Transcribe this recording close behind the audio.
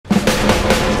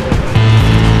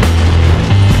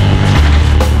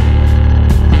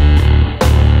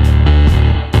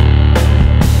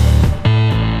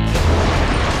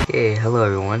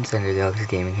everyone, Senator Alex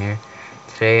Gaming here.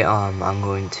 Today, I'm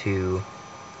going to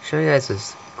show you guys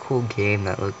this cool game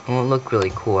that won't look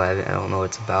really cool. I don't know what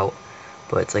it's about,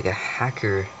 but it's like a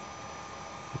hacking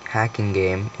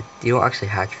game. You don't actually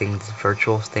hack things, it's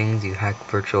virtual things. You hack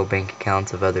virtual bank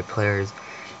accounts of other players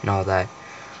and all that.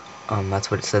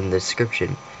 That's what it said in the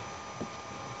description.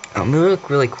 It'll look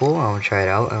really cool. I want to try it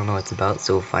out. I don't know what it's about,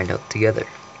 so we'll find out together.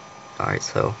 Alright,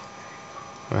 so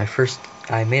when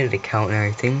I made an account and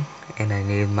everything, and I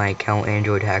named my account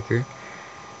Android Hacker,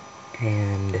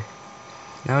 and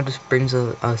now it just brings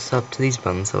us up to these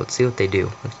buttons. So let's see what they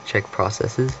do. Let's check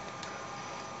processes,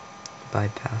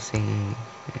 bypassing.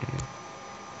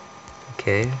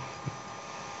 Okay,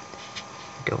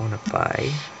 don't want to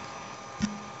buy,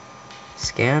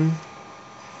 scan.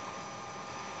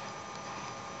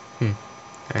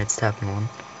 Alright, it's tapping one.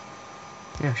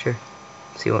 Yeah, sure.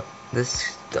 See what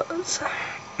this does.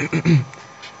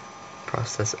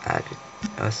 Process added.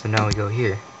 Oh, so now we go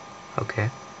here. Okay.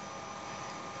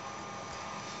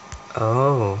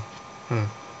 Oh.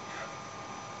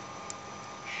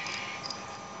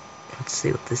 Let's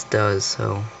see what this does.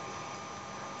 So,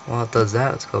 while it does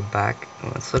that, let's go back.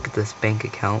 Let's look at this bank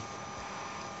account.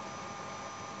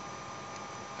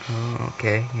 Oh,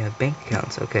 okay. Yeah, bank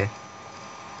accounts. Okay.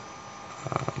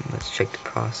 Let's check the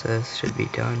process. Should be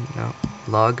done. No.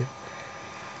 Log.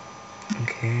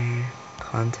 Okay.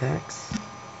 Contacts.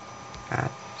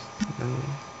 Apps. No.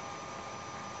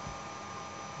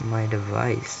 My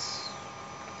device.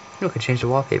 Oh, I can change the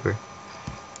wallpaper.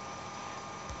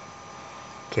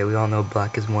 Okay, we all know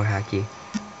black is more hack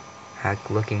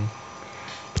looking.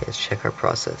 Okay, let's check our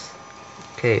process.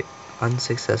 Okay,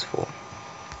 unsuccessful.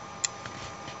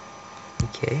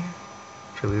 Okay,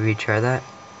 should we retry that?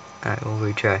 Alright, we'll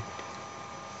retry.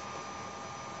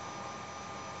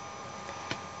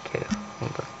 Okay,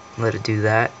 hold on. Let it do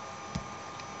that.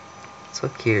 Let's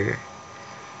look here.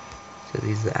 So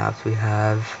these are the apps we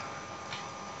have.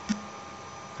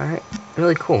 Alright,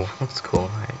 really cool. Looks cool.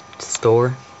 Alright,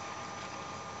 store.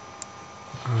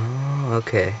 Oh,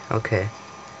 okay.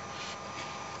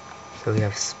 So we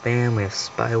have spam, we have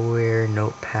spyware,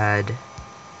 notepad.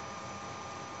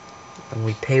 And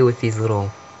we pay with these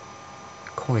little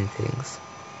coin things.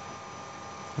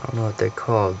 I don't know what they're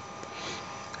called.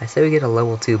 I say we get a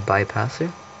level 2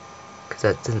 bypasser, because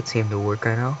that doesn't seem to work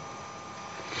right now.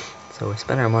 So we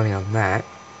spend our money on that.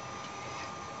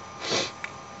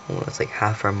 Well, that's like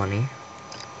half our money.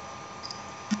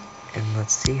 And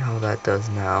let's see how that does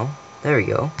now. There we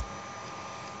go.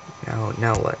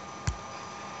 Now what?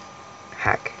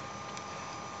 Hack.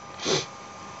 This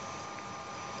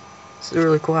is a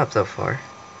really cool app so far.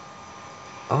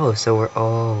 Oh, so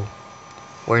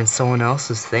we're in someone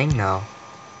else's thing now.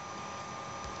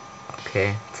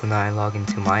 Okay, so now I log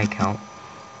into my account.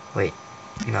 Wait,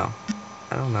 no,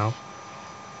 I don't know.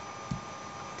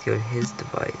 Let's go to his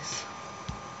device.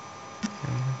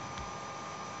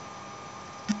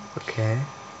 Okay.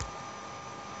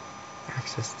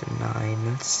 Access denied.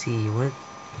 Let's see,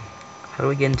 how do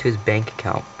we get into his bank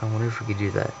account? I wonder if we could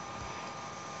do that.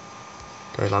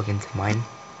 Do I log into mine?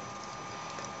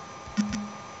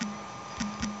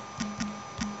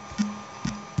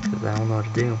 Because I don't know what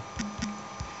to do.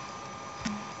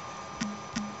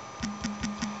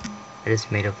 I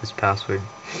just made up this password.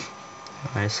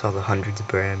 I just saw the hundreds of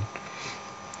brand.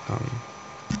 Oh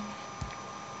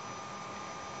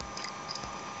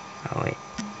wait.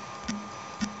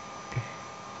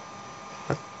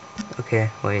 What? Okay,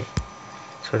 wait.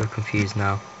 Sort of confused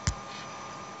now.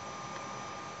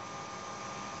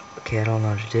 Okay, I don't know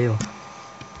what to do.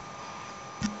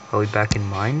 Are we back in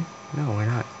mine? No, we're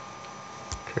not.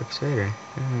 Kirk's later.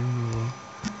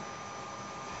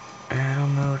 I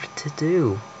don't know what to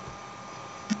do.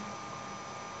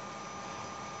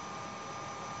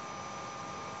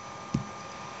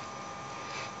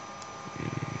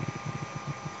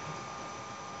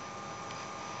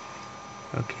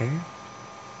 Okay.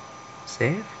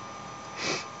 Save.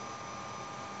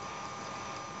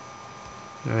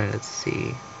 Alright, let's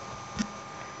see.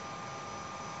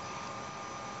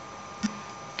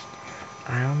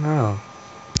 I don't know.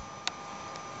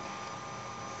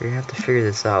 We're gonna have to figure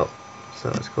this out. So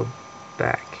let's go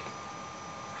back.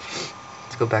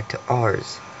 Let's go back to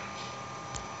ours.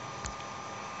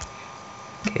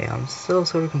 Okay, I'm still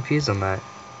sort of confused on that.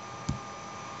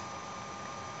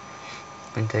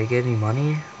 Like, did I get any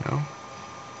money? No.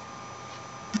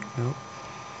 Nope.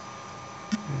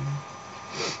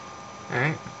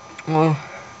 Alright. Well,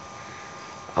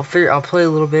 I'll play a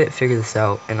little bit, figure this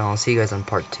out, and I'll see you guys on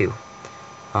part 2.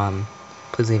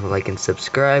 Please leave a like and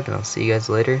subscribe, and I'll see you guys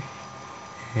later.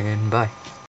 And bye.